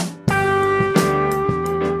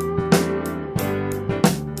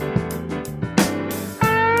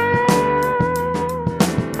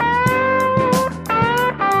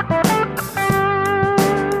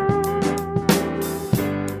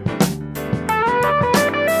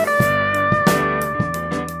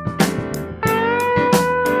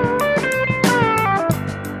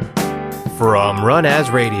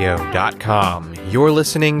runasradio.com, you're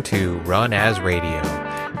listening to Run As Radio,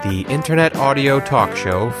 the internet audio talk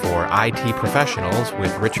show for IT professionals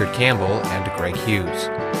with Richard Campbell and Greg Hughes.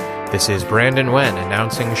 This is Brandon Wen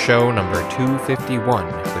announcing show number 251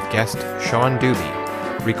 with guest Sean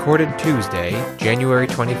Deuby, recorded Tuesday, January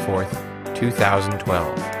 24th,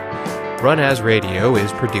 2012. Run As Radio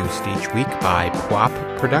is produced each week by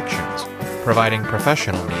PWOP Productions, providing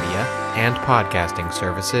professional media and podcasting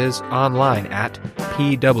services online at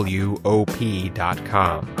pwop.com.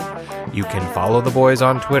 You can follow the boys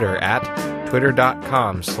on Twitter at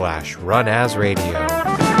twitter.com/runasradio.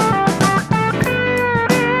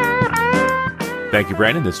 Thank you,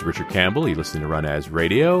 Brandon. This is Richard Campbell. You're listening to Run As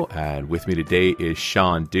Radio, and with me today is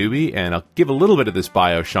Sean Deuby. And I'll give a little bit of this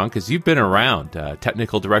bio, Sean, because you've been around.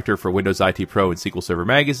 Technical Director for Windows IT Pro and SQL Server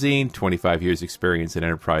Magazine, 25 years experience in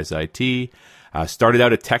enterprise IT. Started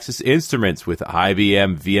out at Texas Instruments with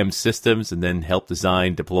IBM VM systems, and then helped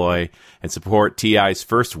design, deploy, and support TI's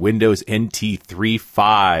first Windows NT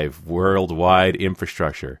 3.5 worldwide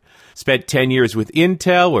infrastructure. Spent 10 years with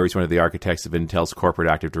Intel, where he's one of the architects of Intel's corporate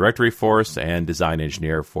Active Directory force and design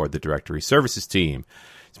engineer for the directory services team.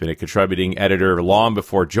 He's been a contributing editor long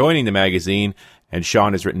before joining the magazine, and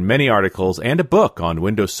Sean has written many articles and a book on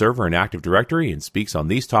Windows Server and Active Directory and speaks on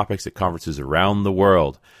these topics at conferences around the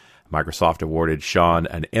world. Microsoft awarded Sean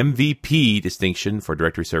an MVP distinction for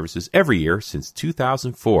directory services every year since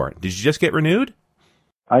 2004. Did you just get renewed?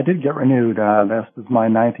 I did get renewed. This is my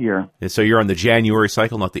 9th year. And so you're on the January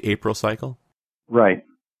cycle, not the April cycle? Right.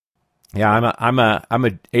 Yeah, I'm a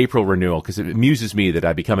April renewal because it amuses me that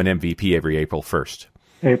I become an MVP every April 1st.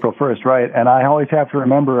 April 1st, right. And I always have to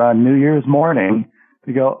remember on New Year's morning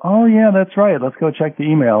to go, oh, yeah, that's right. Let's go check the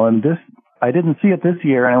email. And I didn't see it this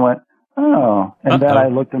year, and I went, oh. And then I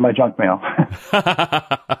looked in my junk mail.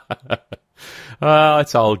 Well,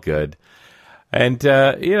 it's all good. And,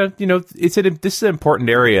 this is an important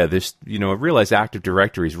area. I realize Active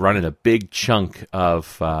Directory is running a big chunk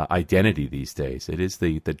of identity these days. It is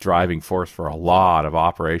the driving force for a lot of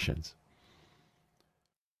operations.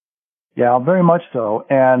 Yeah, very much so.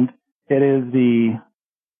 And it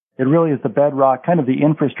really is the bedrock, kind of the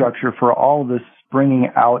infrastructure for all of this bringing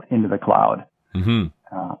out into the cloud. Mm-hmm.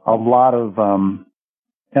 A lot of,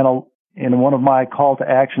 in one of my call to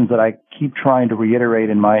actions that I keep trying to reiterate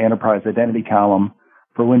in my enterprise identity column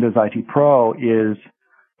for Windows IT Pro is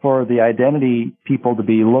for the identity people to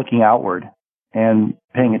be looking outward and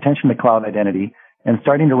paying attention to cloud identity and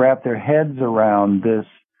starting to wrap their heads around this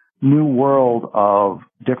new world of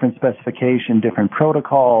different specification, different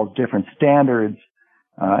protocols, different standards,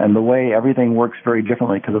 and the way everything works very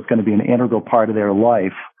differently because it's going to be an integral part of their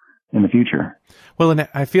life in the future. Well, and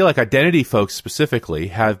I feel like identity folks specifically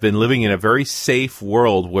have been living in a very safe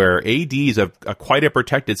world where AD is a quite a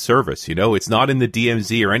protected service. You know, it's not in the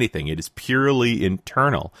DMZ or anything. It is purely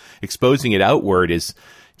internal. Exposing it outward is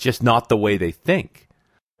just not the way they think.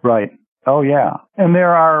 Right. Oh, yeah. And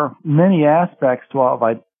there are many aspects of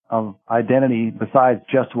identity besides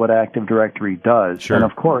just what Active Directory does. Sure. And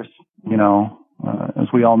of course, as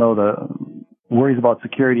we all know, the worries about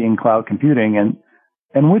security in cloud computing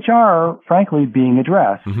and which are, frankly, being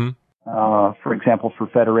addressed. Mm-hmm. For example, for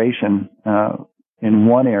Federation in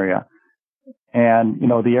one area. And,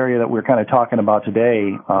 the area that we're kind of talking about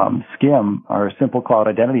today, SCIM, or Simple Cloud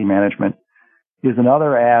Identity Management, is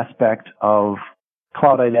another aspect of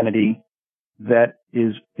cloud identity that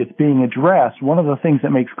it's being addressed. One of the things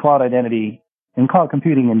that makes cloud identity and cloud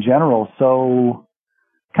computing in general so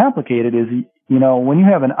complicated is, when you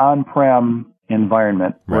have an on-prem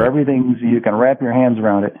environment where you can wrap your hands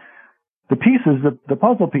around it. The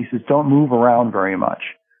puzzle pieces don't move around very much.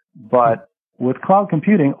 But with cloud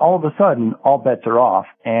computing, all of a sudden, all bets are off.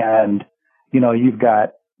 And, you've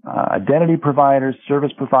got identity providers,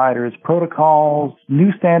 service providers, protocols,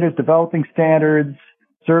 new standards, developing standards,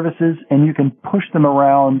 services, and you can push them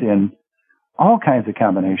around in all kinds of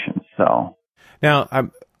combinations. So now,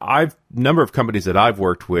 number of companies that I've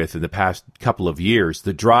worked with in the past couple of years,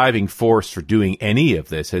 the driving force for doing any of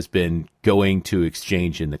this has been going to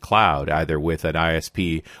Exchange in the cloud, either with an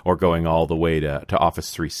ISP or going all the way to Office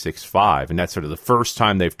 365. And that's sort of the first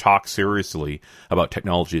time they've talked seriously about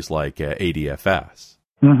technologies like ADFS.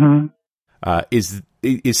 Mm-hmm. Is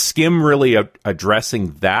SCIM really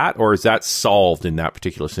addressing that, or is that solved in that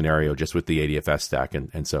particular scenario just with the ADFS stack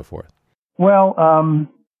and so forth? Well,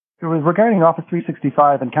 regarding Office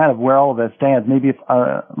 365 and kind of where all of that stands, maybe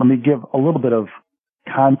let me give a little bit of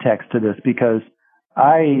context to this because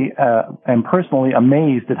I am personally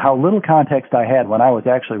amazed at how little context I had when I was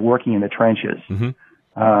actually working in the trenches in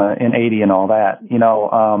 80 and all that.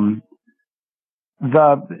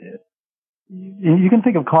 you can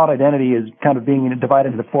think of cloud identity as kind of being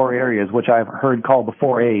divided into 4 areas, which I've heard called the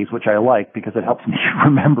 4 A's, which I like because it helps me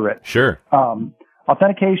remember it. Sure.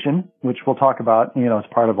 Authentication, which we'll talk about, as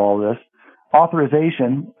part of all this.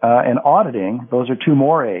 Authorization and auditing, those are 2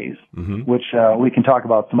 more A's, which we can talk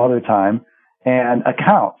about some other time. And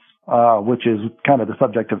accounts, which is kind of the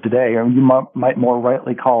subject of today, or you might more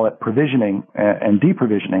rightly call it provisioning and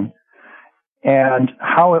deprovisioning, and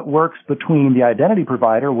how it works between the identity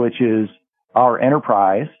provider, which is our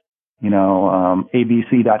enterprise,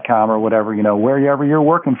 abc.com or whatever, wherever you're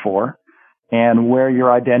working for, and where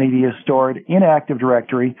your identity is stored in Active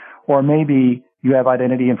Directory, or maybe you have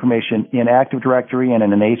identity information in Active Directory and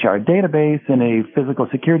in an HR database, in a physical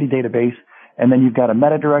security database, and then you've got a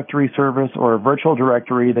meta directory service or a virtual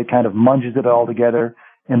directory that kind of munges it all together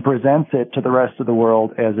and presents it to the rest of the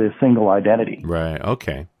world as a single identity. Right,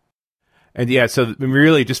 okay. And yeah, so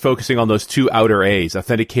really just focusing on those 2 outer A's,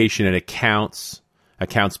 authentication and accounts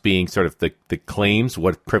being sort of the claims,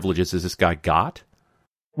 what privileges has this guy got?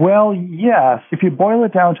 Well, yes. If you boil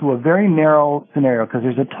it down to a very narrow scenario, because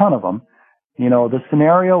there's a ton of them, the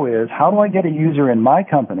scenario is, how do I get a user in my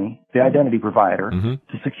company, the identity provider,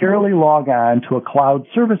 to securely log on to a cloud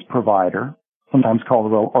service provider, sometimes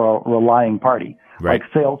called a relying party, like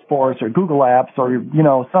Salesforce or Google Apps or,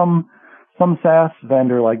 some SaaS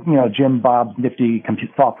vendor like, Jim Bob's nifty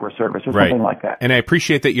software service or something like that. And I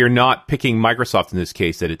appreciate that you're not picking Microsoft in this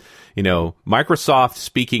case, that, Microsoft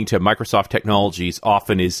speaking to Microsoft technologies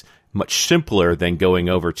often is much simpler than going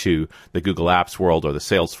over to the Google Apps world or the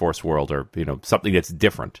Salesforce world or, something that's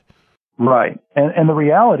different. Right. And the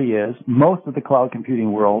reality is most of the cloud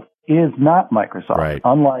computing world is not Microsoft,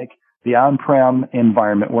 unlike the on-prem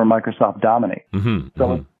environment where Microsoft dominates.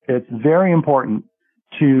 So it's very important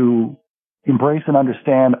to embrace and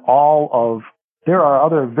understand there are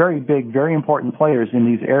other very big, very important players in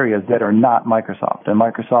these areas that are not Microsoft. And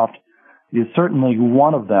Microsoft is certainly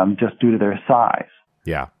one of them just due to their size.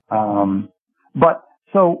 Yeah. But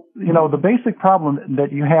so, the basic problem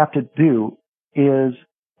that you have to do is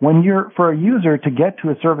for a user to get to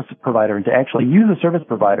a service provider and to actually use a service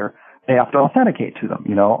provider, they have to authenticate to them,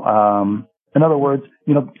 in other words,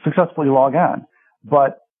 successfully log on.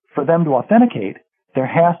 But for them to authenticate, there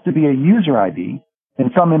has to be a user ID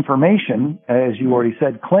and some information, as you already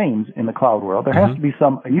said, claims in the cloud world. There has to be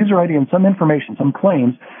a user ID and some information, some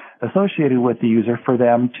claims associated with the user for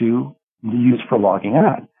them to use for logging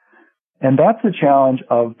on. And that's the challenge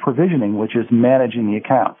of provisioning, which is managing the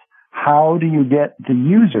accounts. How do you get the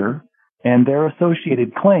user and their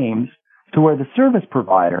associated claims to where the service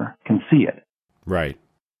provider can see it? Right.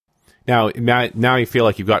 Now you feel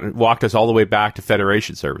like you've walked us all the way back to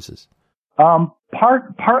Federation services.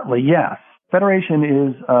 Partly, yes. Federation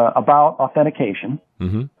is about authentication.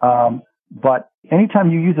 But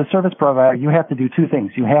anytime you use a service provider, you have to do 2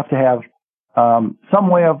 things. You have to have some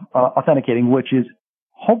way of authenticating, which is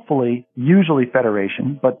hopefully usually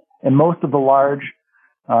Federation, and most of the large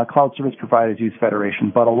cloud service providers use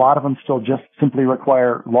Federation, but a lot of them still just simply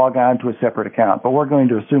require log on to a separate account. But we're going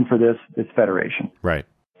to assume for this, it's Federation. Right.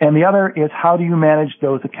 And the other is, how do you manage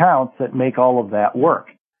those accounts that make all of that work?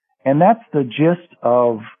 And that's the gist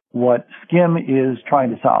of what Skim is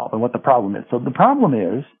trying to solve and what the problem is. So the problem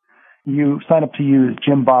is, you sign up to use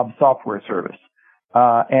Jim Bob's software service.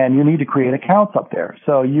 And you need to create accounts up there.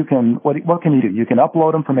 So you can, what can you do? You can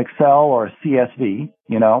upload them from Excel or CSV,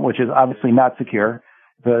 which is obviously not secure.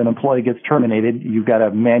 If an employee gets terminated, you've got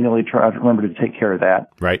to manually remember to take care of that.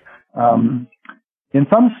 Right. In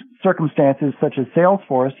some circumstances, such as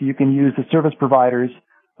Salesforce, you can use the service provider's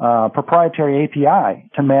proprietary API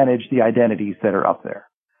to manage the identities that are up there.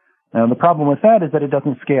 And the problem with that is that it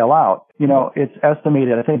doesn't scale out. It's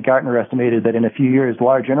estimated, I think Gartner estimated that in a few years,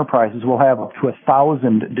 large enterprises will have up to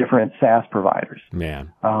 1,000 different SaaS providers.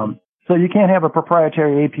 Man. So you can't have a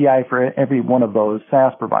proprietary API for every one of those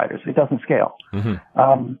SaaS providers. It doesn't scale.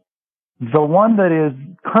 The one that is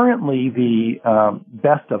currently the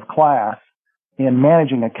best of class in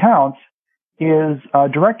managing accounts is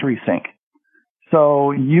directory sync.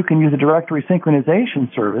 So you can use a directory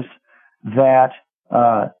synchronization service that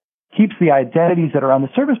keeps the identities that are on the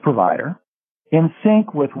service provider in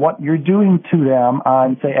sync with what you're doing to them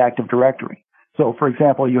on, say, Active Directory. So, for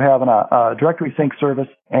example, you have a directory sync service,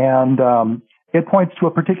 and it points to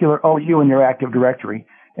a particular OU in your Active Directory.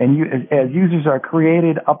 And as users are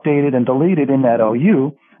created, updated, and deleted in that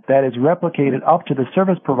OU, that is replicated up to the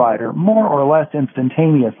service provider more or less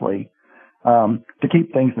instantaneously to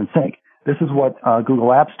keep things in sync. This is what Google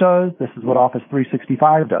Apps does. This is what Office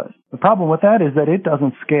 365 does. The problem with that is that it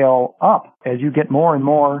doesn't scale up. As you get more and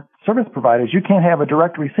more service providers, you can't have a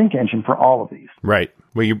directory sync engine for all of these. Right.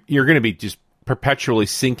 Well, you're going to be just perpetually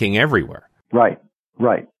syncing everywhere. Right.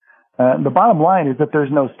 The bottom line is that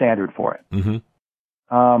there's no standard for it. Mm-hmm.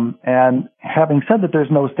 And having said that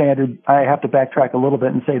there's no standard, I have to backtrack a little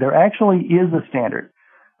bit and say there actually is a standard.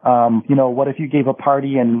 What if you gave a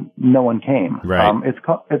party and no one came? Right.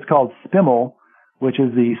 It's called SPIML, which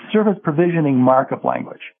is the Service Provisioning Markup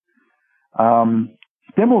Language.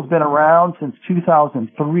 SPIML's been around since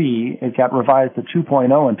 2003. It got revised to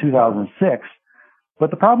 2.0 in 2006. But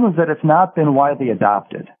the problem is that it's not been widely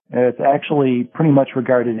adopted. It's actually pretty much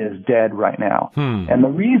regarded as dead right now. And the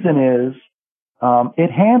reason is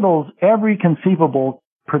it handles every conceivable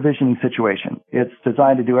provisioning situation. It's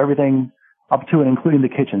designed to do everything up to and including the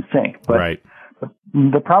kitchen sink. But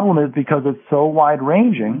the problem is because it's so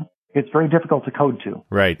wide-ranging, it's very difficult to code to.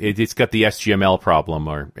 Right. It's got the SGML problem,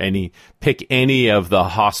 or pick any of the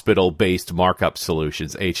hospital-based markup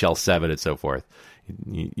solutions, HL7 and so forth.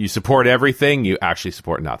 You support everything, you actually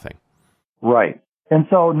support nothing. Right. And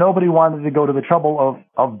so nobody wanted to go to the trouble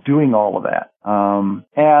of doing all of that.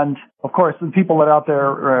 And of course, the people that out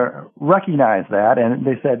there recognize that, and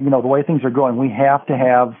they said, the way things are going, we have to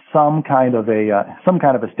have some kind of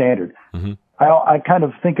a standard. Mm-hmm. I kind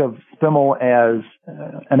of think of SPIML as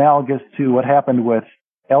analogous to what happened with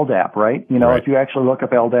LDAP, right? If you actually look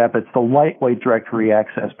up LDAP, it's the Lightweight Directory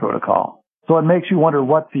Access Protocol. So it makes you wonder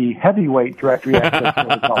what the Heavyweight Directory Access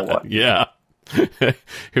Protocol was. Yeah.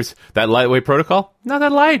 Here's that lightweight protocol. Not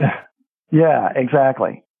that light. Yeah,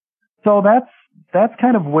 exactly. So that's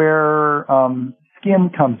kind of where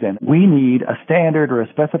SCIM comes in. We need a standard or a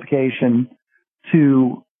specification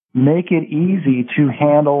to make it easy to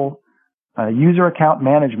handle user account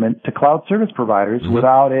management to cloud service providers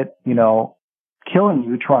without it, killing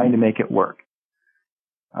you trying to make it work.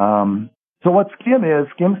 So what SCIM is,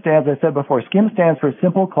 SCIM stands, as I said before, SCIM stands for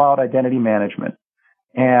Simple Cloud Identity Management.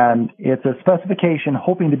 And it's a specification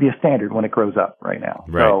hoping to be a standard when it grows up right now.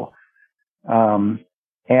 Right. So,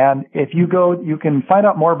 and if you can find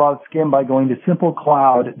out more about SCIM by going to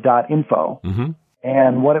simplecloud.info. Mm-hmm.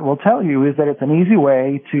 And what it will tell you is that it's an easy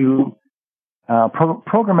way to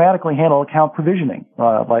programmatically handle account provisioning,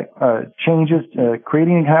 changes,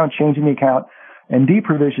 creating an account, changing the account, and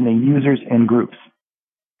deprovisioning users and groups.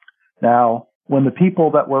 Now, when the people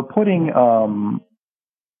that were putting SCIM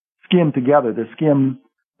together, the SCIM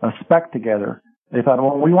spec together, they thought,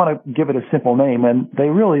 well, we want to give it a simple name, and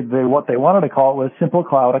what they wanted to call it was Simple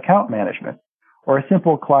Cloud Account Management or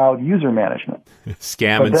Simple Cloud User Management.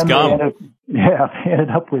 Scam and scum. They ended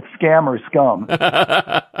up with scam or scum.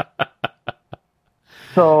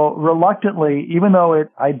 So reluctantly, even though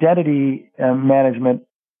identity management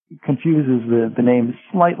confuses the name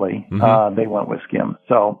slightly, they went with SCIM.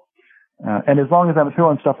 So. And as long as I'm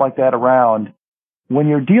throwing stuff like that around, when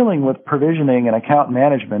you're dealing with provisioning and account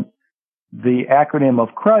management, the acronym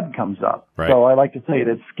of CRUD comes up. Right. So I like to say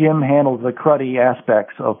that SCIM handles the CRUD-y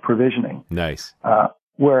aspects of provisioning. Nice.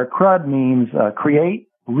 Where CRUD means create,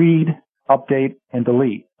 read, update, and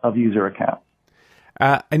delete of user account.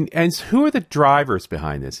 And who are the drivers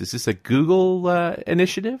behind this? Is this a Google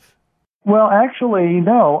initiative? Well, actually,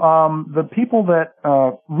 no. The people that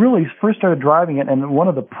really first started driving it, and one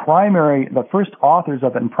of the first authors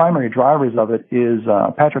of it and primary drivers of it is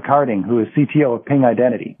Patrick Harding, who is CTO of Ping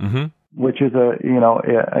Identity, which is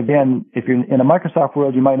again, if you're in a Microsoft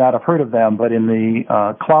world, you might not have heard of them, but in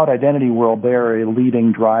the cloud identity world, they're a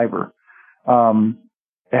leading driver.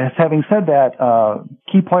 Having said that,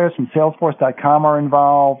 key players from Salesforce.com are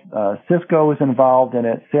involved. Cisco is involved in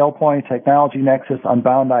it. SailPoint, Technology Nexus,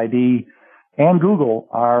 Unbound ID, and Google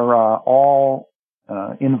are all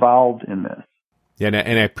involved in this. Yeah,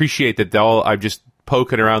 and I appreciate that I'm just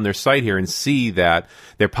poking around their site here and see that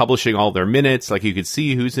they're publishing all their minutes. Like you can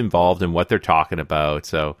see who's involved and what they're talking about.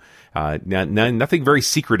 So nothing very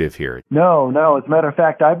secretive here. No. As a matter of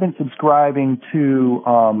fact, I've been subscribing to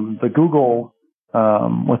the Google.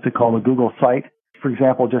 The Google site. For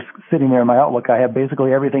example, just sitting there in my Outlook, I have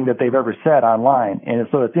basically everything that they've ever said online. And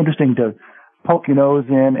so it's interesting to poke your nose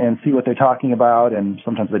in and see what they're talking about. And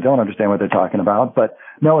sometimes I don't understand what they're talking about. But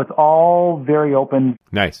no, it's all very open.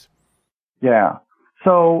 Nice. Yeah.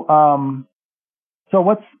 So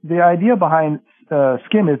what's the idea behind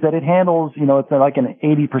SCIM is that it handles, it's like an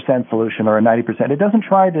 80% solution or a 90%. It doesn't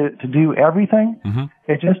try to do everything.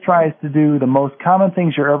 It just tries to do the most common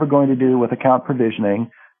things you're ever going to do with account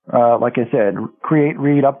provisioning. Like I said, create,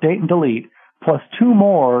 read, update, and delete, plus two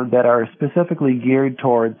more that are specifically geared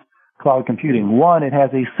towards cloud computing. One, it has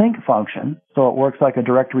a sync function, so it works like a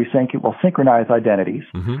directory sync. It will synchronize identities.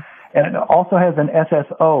 And it also has an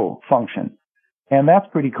SSO function. And that's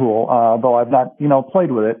pretty cool, though I've not,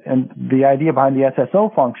 played with it. And the idea behind the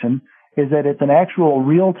SSO function is that it's an actual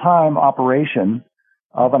real-time operation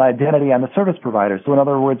of an identity on the service provider. So in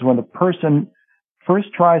other words, when the person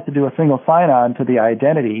first tries to do a single sign-on to to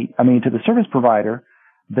the service provider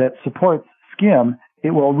that supports SCIM,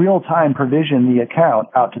 it will real-time provision the account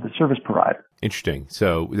out to the service provider. Interesting.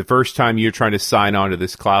 So the first time you're trying to sign on to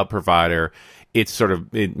this cloud provider, it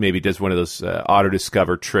maybe does one of those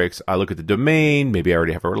auto-discover tricks. I look at the domain. Maybe I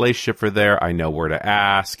already have a relationship for there. I know where to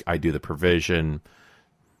ask. I do the provision.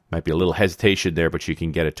 Might be a little hesitation there, but you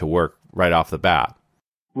can get it to work right off the bat.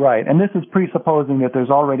 Right. And this is presupposing that there's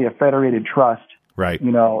already a federated trust. Right.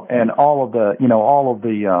 And all the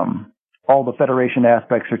federation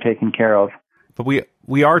aspects are taken care of. But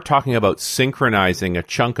we are talking about synchronizing a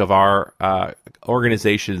chunk of our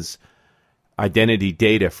organization's identity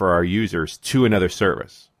data for our users to another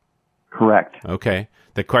service. Correct. Okay.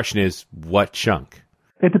 The question is, what chunk?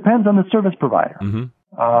 It depends on the service provider.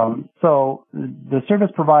 Mm-hmm. So the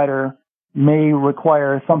service provider may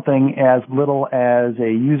require something as little as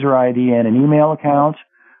a user ID and an email account,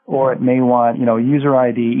 or it may want, user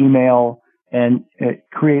ID, email, and it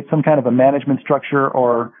create some kind of a management structure,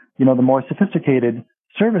 or, the more sophisticated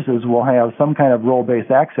services will have some kind of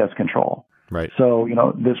role-based access control. Right. So,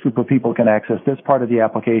 this group of people can access this part of the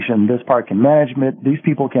application, this part can manage it, these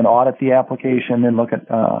people can audit the application and look at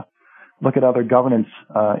other governance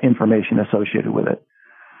information associated with it.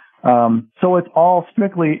 So it's all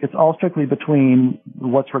strictly between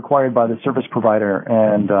what's required by the service provider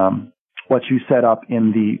and what you set up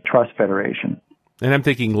in the trust federation. And I'm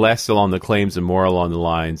thinking less along the claims and more along the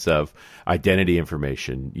lines of identity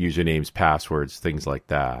information, usernames, passwords, things like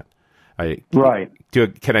that. Right.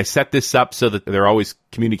 Can I set this up so that they're always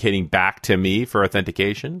communicating back to me for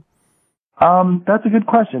authentication? That's a good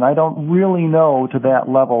question. I don't really know to that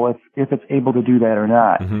level if it's able to do that or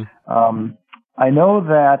not. Mm-hmm. I know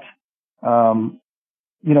that,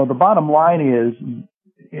 the bottom line is,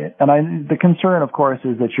 the concern, of course,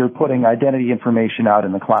 is that you're putting identity information out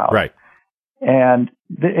in the cloud. Right. And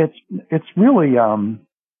it's really,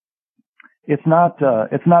 it's not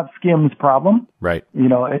SCIM's problem. Right.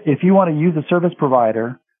 If you want to use a service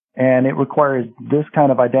provider and it requires this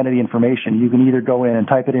kind of identity information, you can either go in and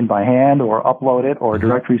type it in by hand or upload it or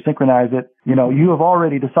directory synchronize it. You have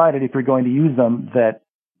already decided if you're going to use them that,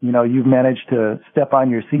 you've managed to step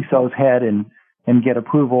on your CISO's head and get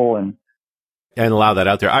approval and allow that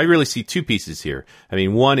out there. I really see two pieces here. I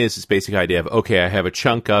mean, one is this basic idea of, okay, I have a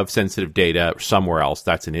chunk of sensitive data somewhere else.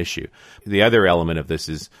 That's an issue. The other element of this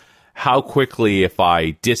is how quickly, if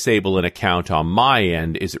I disable an account on my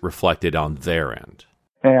end, is it reflected on their end?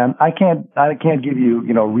 And I can't give you,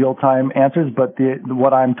 real-time answers, but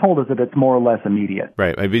what I'm told is that it's more or less immediate.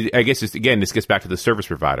 Right. I guess, this gets back to the service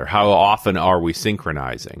provider. How often are we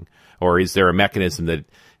synchronizing? Or is there a mechanism that,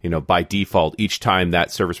 by default, each time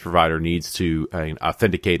that service provider needs to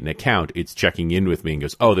authenticate an account, it's checking in with me and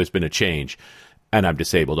goes, oh, there's been a change, and I'm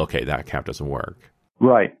disabled. Okay, that account doesn't work.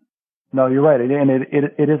 Right. No, you're right. And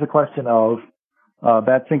it is a question of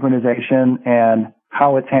that synchronization and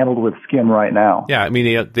how it's handled with SCIM right now. Yeah, I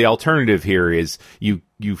mean, the alternative here is the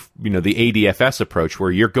ADFS approach,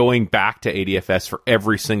 where you're going back to ADFS for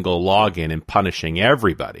every single login and punishing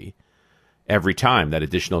everybody every time, that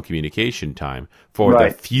additional communication time, for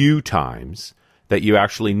the few times that you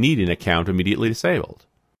actually need an account immediately disabled.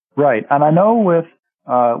 Right. And I know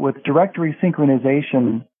with directory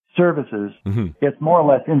synchronization services, it's more or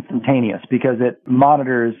less instantaneous because it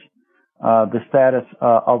monitors the status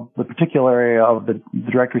of the particular area of the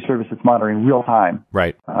directory service it's monitoring real time.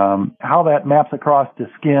 Right. How that maps across to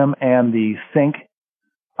SCIM and the sync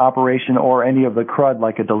operation or any of the CRUD,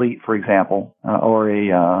 like a delete, for example, or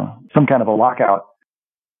some kind of a lockout.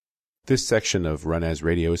 This section of Run As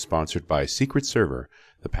Radio is sponsored by Secret Server,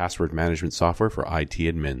 the password management software for IT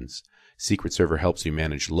admins. Secret Server helps you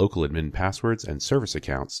manage local admin passwords and service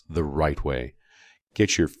accounts the right way.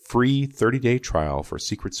 Get your free 30-day trial for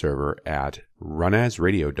Secret Server at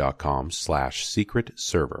runasradio.com/secret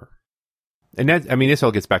server. And this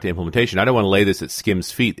all gets back to implementation. I don't want to lay this at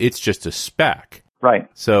SCIM's feet. It's just a spec. Right.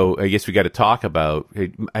 So I guess we got to talk about,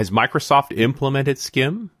 has Microsoft implemented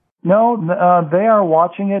SCIM? No, they are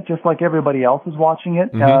watching it just like everybody else is watching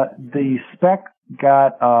it. The spec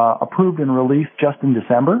got approved and released just in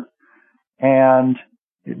December. And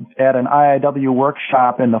at an IIW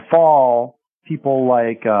workshop in the fall, people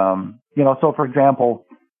like, so for example,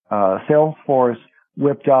 Salesforce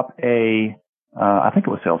whipped up I think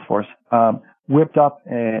it was Salesforce, whipped up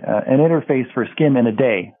an interface for SCIM in a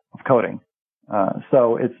day of coding.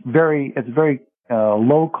 So it's very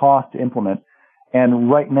low cost to implement.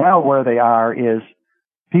 And right now where they are is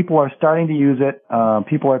people are starting to use it.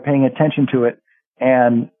 People are paying attention to it.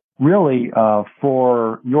 And really,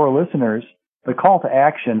 for your listeners, the call to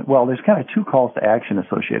action, well, there's kind of two calls to action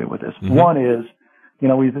associated with this. Mm-hmm. One is,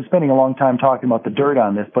 we've been spending a long time talking about the dirt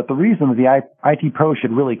on this, but the reason that the IT pro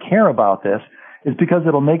should really care about this is because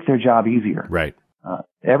it'll make their job easier. Right.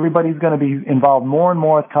 Everybody's going to be involved more and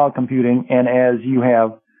more with cloud computing, and as you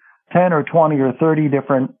have 10 or 20 or 30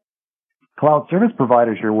 different cloud service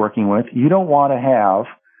providers you're working with, you don't want to have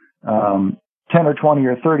 10 or 20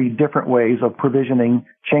 or 30 different ways of provisioning,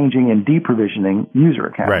 changing, and deprovisioning user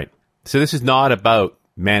accounts. Right. So this is not about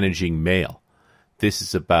managing mail. This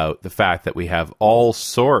is about the fact that we have all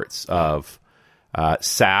sorts of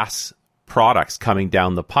SaaS products coming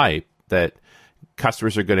down the pipe that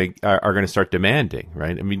customers are going to start demanding,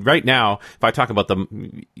 right? I mean, right now, if I talk about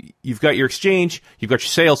them, you've got your Exchange, you've got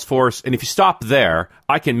your Salesforce, and if you stop there,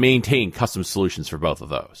 I can maintain custom solutions for both of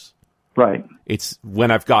those. Right. It's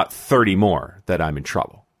when I've got 30 more that I'm in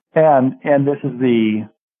trouble. And this is the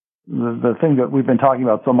thing that we've been talking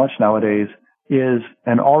about so much nowadays is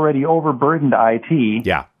an already overburdened IT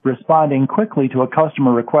responding quickly to a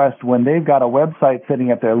customer request when they've got a website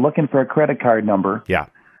sitting up there looking for a credit card number. Yeah.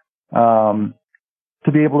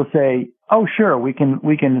 To be able to say, oh, sure, we can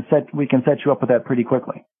set you up with that pretty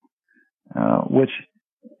quickly, which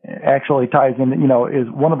actually ties in, is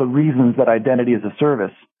one of the reasons that identity as a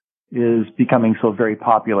service is becoming so very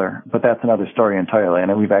popular. But that's another story entirely,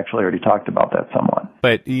 and we've actually already talked about that somewhat.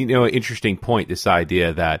 But, interesting point, this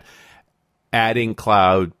idea that adding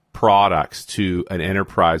cloud products to an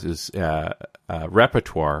enterprise's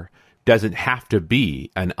repertoire doesn't have to be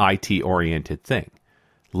an IT-oriented thing.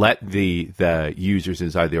 Let the users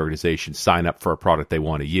inside the organization sign up for a product they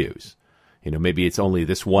want to use. Maybe it's only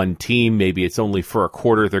this one team, maybe it's only for a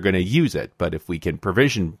quarter they're going to use it. But if we can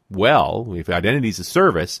provision well, if identity is a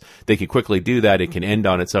service, they can quickly do that. It can end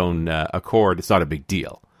on its own accord. It's not a big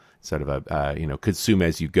deal. It's sort of a consume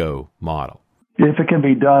as you go model. If it can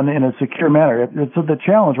be done in a secure manner. So the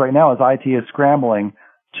challenge right now is IT is scrambling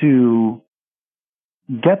to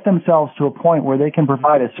get themselves to a point where they can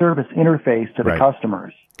provide a service interface to the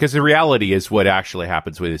customers. Because the reality is what actually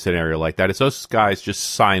happens with a scenario like that is those guys just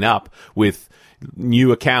sign up with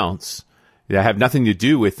new accounts that have nothing to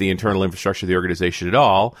do with the internal infrastructure of the organization at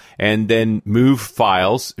all, and then move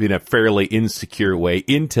files in a fairly insecure way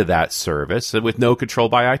into that service with no control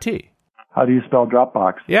by IT. How do you spell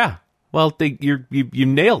Dropbox? Yeah. Well, you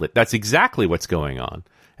nailed it. That's exactly what's going on.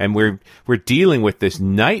 And we're dealing with this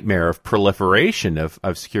nightmare of proliferation of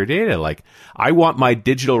secure data. Like, I want my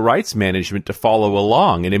digital rights management to follow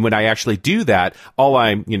along. And then when I actually do that,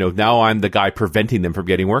 now I'm the guy preventing them from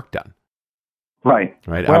getting work done. Right.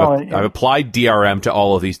 Well, I've applied DRM to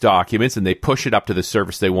all of these documents, and they push it up to the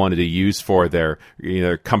service they wanted to use for their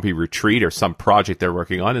company retreat or some project they're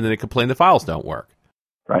working on, and then they complain the files don't work.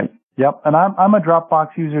 Right. Yep. And I'm a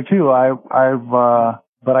Dropbox user too.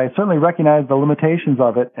 But I certainly recognize the limitations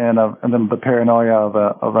of it and then the paranoia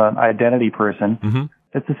of an identity person. Mm-hmm.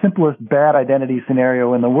 It's the simplest bad identity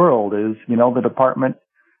scenario in the world is, the department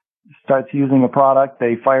starts using a product,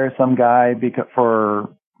 they fire some guy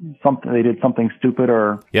for something, they did something stupid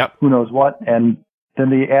or who knows what, and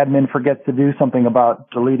then the admin forgets to do something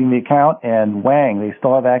about deleting the account, and whang, they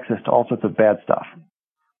still have access to all sorts of bad stuff.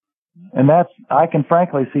 And I can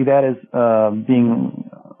frankly see that as being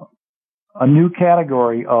a new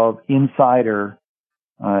category of insider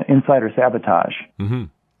sabotage. Mm-hmm.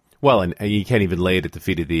 Well, and you can't even lay it at the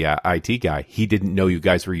feet of the IT guy. He didn't know you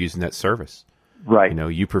guys were using that service. Right.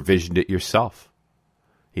 You provisioned it yourself.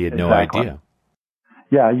 He had no idea.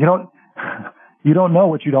 Yeah, you don't know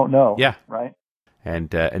what you don't know. Yeah. Right. And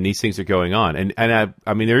these things are going on. And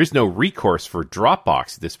I mean, there is no recourse for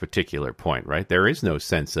Dropbox at this particular point, right? There is no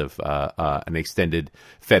sense of an extended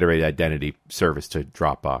federated identity service to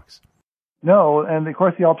Dropbox. No, and of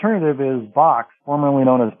course the alternative is Box, formerly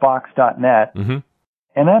known as Box.net, mm-hmm.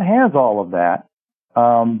 and that has all of that,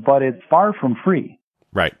 but it's far from free.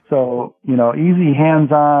 Right. So, easy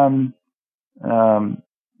hands-on.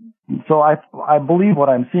 So I believe what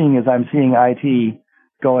I'm seeing is I'm seeing IT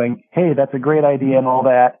going, hey, that's a great idea and all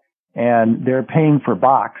that, and they're paying for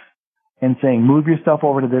Box and saying, move your stuff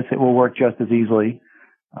over to this, it will work just as easily.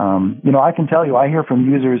 I can tell you, I hear from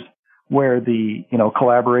users where the,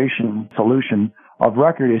 collaboration solution of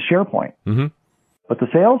record is SharePoint. Mm-hmm. But the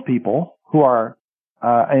salespeople who are,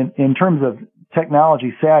 in terms of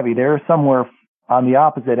technology savvy, they're somewhere on the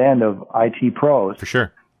opposite end of IT pros. For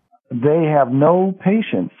sure. They have no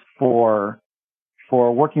patience for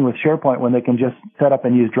working with SharePoint when they can just set up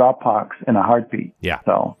and use Dropbox in a heartbeat. Yeah.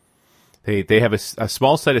 So they have a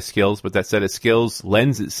small set of skills, but that set of skills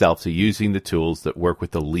lends itself to using the tools that work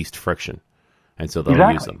with the least friction. And so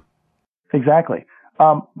they'll use them. Exactly.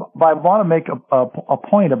 But I want to make a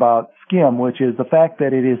point about Skim, which is the fact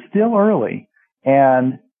that it is still early,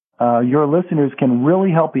 and your listeners can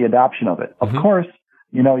really help the adoption of it. Of course,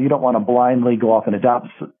 you don't want to blindly go off and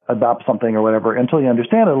adopt something or whatever until you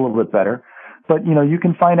understand it a little bit better. But, you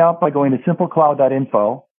can find out by going to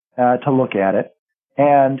simplecloud.info to look at it.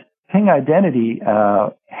 And Ping Identity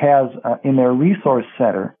has, in their resource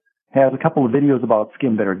center, has a couple of videos about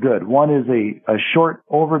Skim that are good. One is a short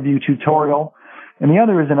overview tutorial, and the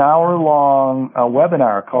other is an hour-long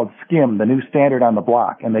webinar called Skim, the new standard on the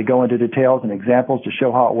block. And they go into details and examples to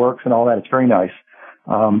show how it works and all that. It's very nice.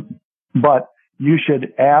 But you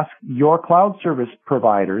should ask your cloud service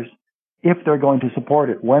providers if they're going to support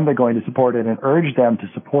it, when they're going to support it, and urge them to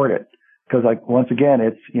support it. Because, once again,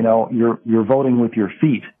 it's, you're voting with your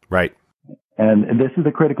feet. Right. And this is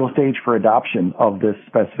the critical stage for adoption of this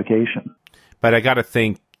specification. But I got to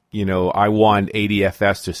think, I want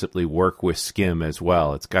ADFS to simply work with Skim as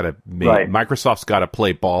well. It's got to make, Microsoft's got to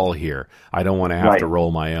play ball here. I don't want to have to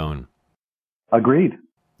roll my own. Agreed.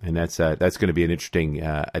 And that's going to be an interesting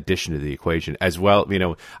addition to the equation as well.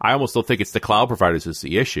 I almost don't think it's the cloud providers that's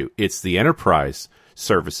the issue. It's the enterprise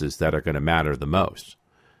services that are going to matter the most.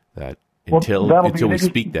 Until we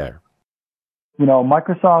speak there.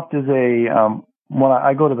 Microsoft is when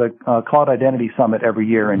I go to the Cloud Identity Summit every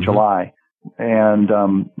year in July, and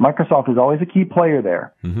Microsoft is always a key player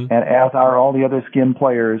there, and as are all the other Skim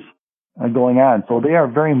players going on. So they are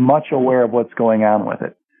very much aware of what's going on with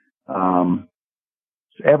it.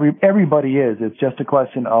 Everybody is. It's just a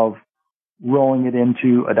question of rolling it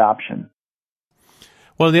into adoption.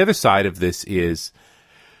 Well, the other side of this is,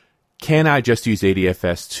 can I just use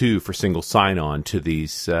ADFS2 for single sign-on to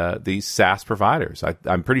these SaaS providers?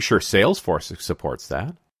 I'm pretty sure Salesforce supports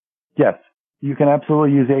that. Yes, you can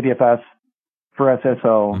absolutely use ADFS for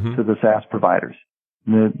SSO to the SaaS providers.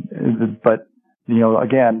 But,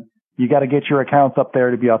 again, you got to get your accounts up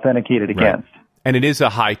there to be authenticated against. And it is a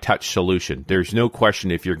high-touch solution. There's no question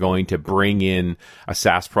if you're going to bring in a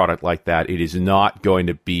SaaS product like that, it is not going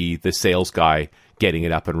to be the sales guy getting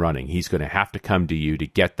it up and running. He's going to have to come to you to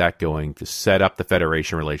get that going, to set up the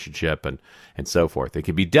federation relationship and so forth. It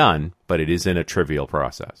can be done, but it isn't a trivial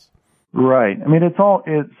process. Right. I mean, it's all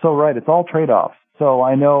trade-offs. So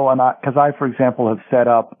I know, because I, for example, have set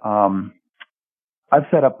up, I've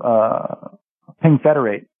set up Ping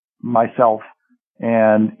Federate myself,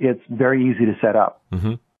 and it's very easy to set up,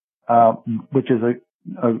 which is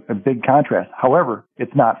a big contrast. However,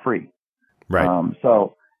 it's not free. Right.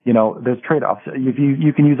 So, there's trade-offs. If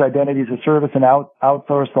you can use identity as a service and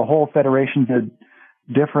outsource the whole federation to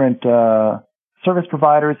different service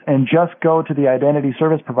providers and just go to the identity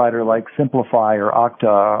service provider like Simplify or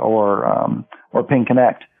Okta or Ping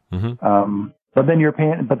Connect. But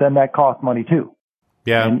then that costs money too.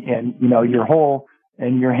 Yeah.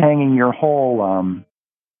 And you're hanging your whole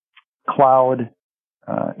cloud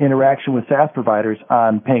interaction with SaaS providers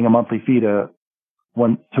on paying a monthly fee to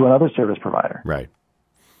another service provider. Right.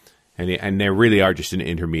 And they really are just an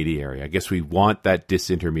intermediary. I guess we want that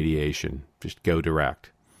disintermediation. Just go direct.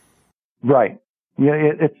 Right. Yeah,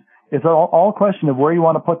 it's all a question of where you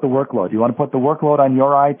want to put the workload. You want to put the workload on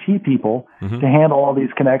your IT people to handle all these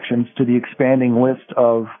connections to the expanding list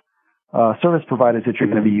of service providers that you're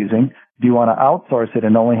going to be using. Do you want to outsource it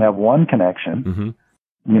and only have one connection?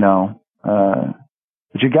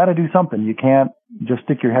 But you got to do something. You can't just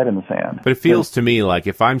stick your head in the sand. But it feels to me like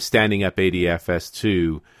if I'm standing up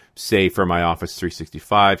ADFS2, say for my Office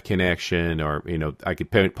 365 connection, or I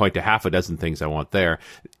could point to half a dozen things I want there.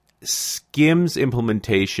 Skim's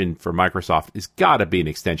implementation for Microsoft has got to be an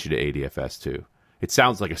extension to ADFS2. It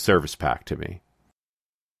sounds like a service pack to me.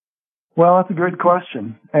 Well, that's a great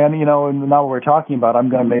question. And, now we're talking about, I'm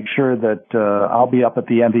going to make sure that I'll be up at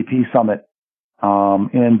the MVP Summit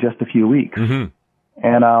in just a few weeks.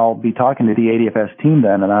 And I'll be talking to the ADFS team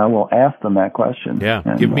then, and I will ask them that question. Yeah,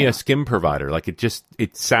 and, give me a Skim provider. Like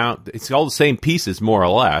it's all the same pieces more or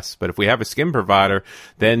less. But if we have a Skim provider,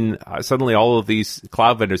 then suddenly all of these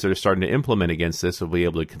cloud vendors that are starting to implement against this will be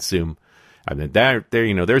able to consume. I mean,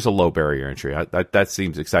 there's a low barrier entry. That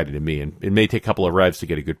seems exciting to me, and it may take a couple of revs to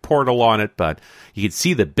get a good portal on it, but you can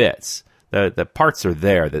see the bits. The parts are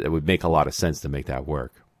there that it would make a lot of sense to make that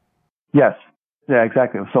work. Yes. Yeah,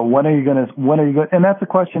 exactly. So when are you going to, and that's a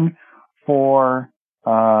question for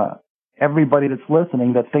everybody that's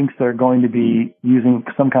listening that thinks they're going to be using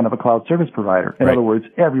some kind of a cloud service provider. In other words,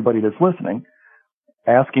 everybody that's listening,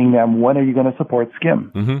 asking them, when are you going to support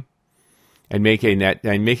Skim? And making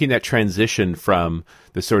that transition from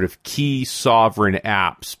the sort of key sovereign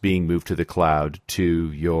apps being moved to the cloud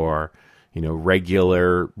to your,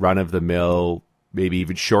 regular run-of-the-mill maybe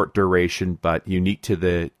even short duration, but unique to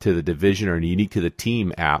the division or unique to the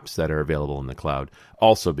team apps that are available in the cloud,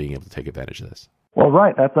 also being able to take advantage of this. Well,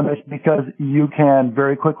 right. That's amazing because you can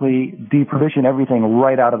very quickly deprovision everything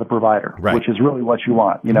right out of the provider, which is really what you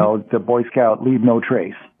want. You know, the Boy Scout leave no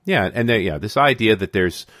trace. Yeah, and this idea that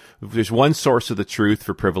there's one source of the truth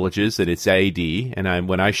for privileges, and it's AD, and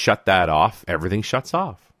when I shut that off, everything shuts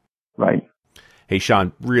off. Right. Hey,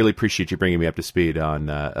 Sean, really appreciate you bringing me up to speed on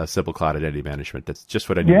a simple cloud identity management. That's just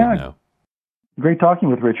what I needed to know. Great talking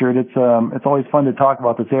with Richard. It's always fun to talk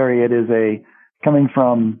about this area. It is coming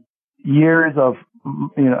from years of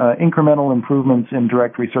incremental improvements in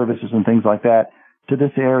directory services and things like that to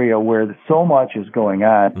this area where so much is going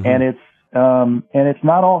on, and it's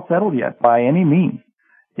not all settled yet by any means.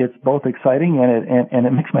 It's both exciting and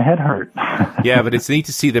it makes my head hurt. Yeah, but it's neat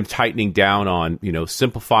to see them tightening down on,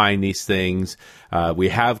 simplifying these things. We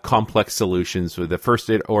have complex solutions. So the first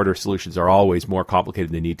order solutions are always more complicated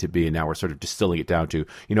than they need to be. And now we're sort of distilling it down to,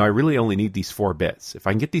 I really only need these 4 bits. If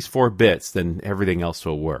I can get these 4 bits, then everything else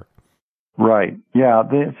will work. Right. Yeah.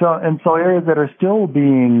 So areas that are still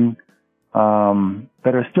being,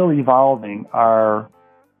 that are still evolving are,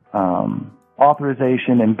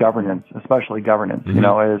 authorization and governance, especially governance,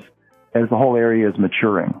 as the whole area is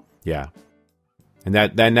maturing. Yeah. And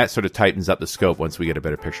that sort of tightens up the scope once we get a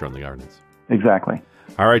better picture on the governance. Exactly.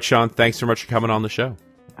 All right, Sean, thanks so much for coming on the show.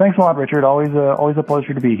 Thanks a lot, Richard. Always a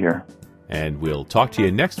pleasure to be here. And we'll talk to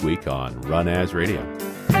you next week on Run As Radio.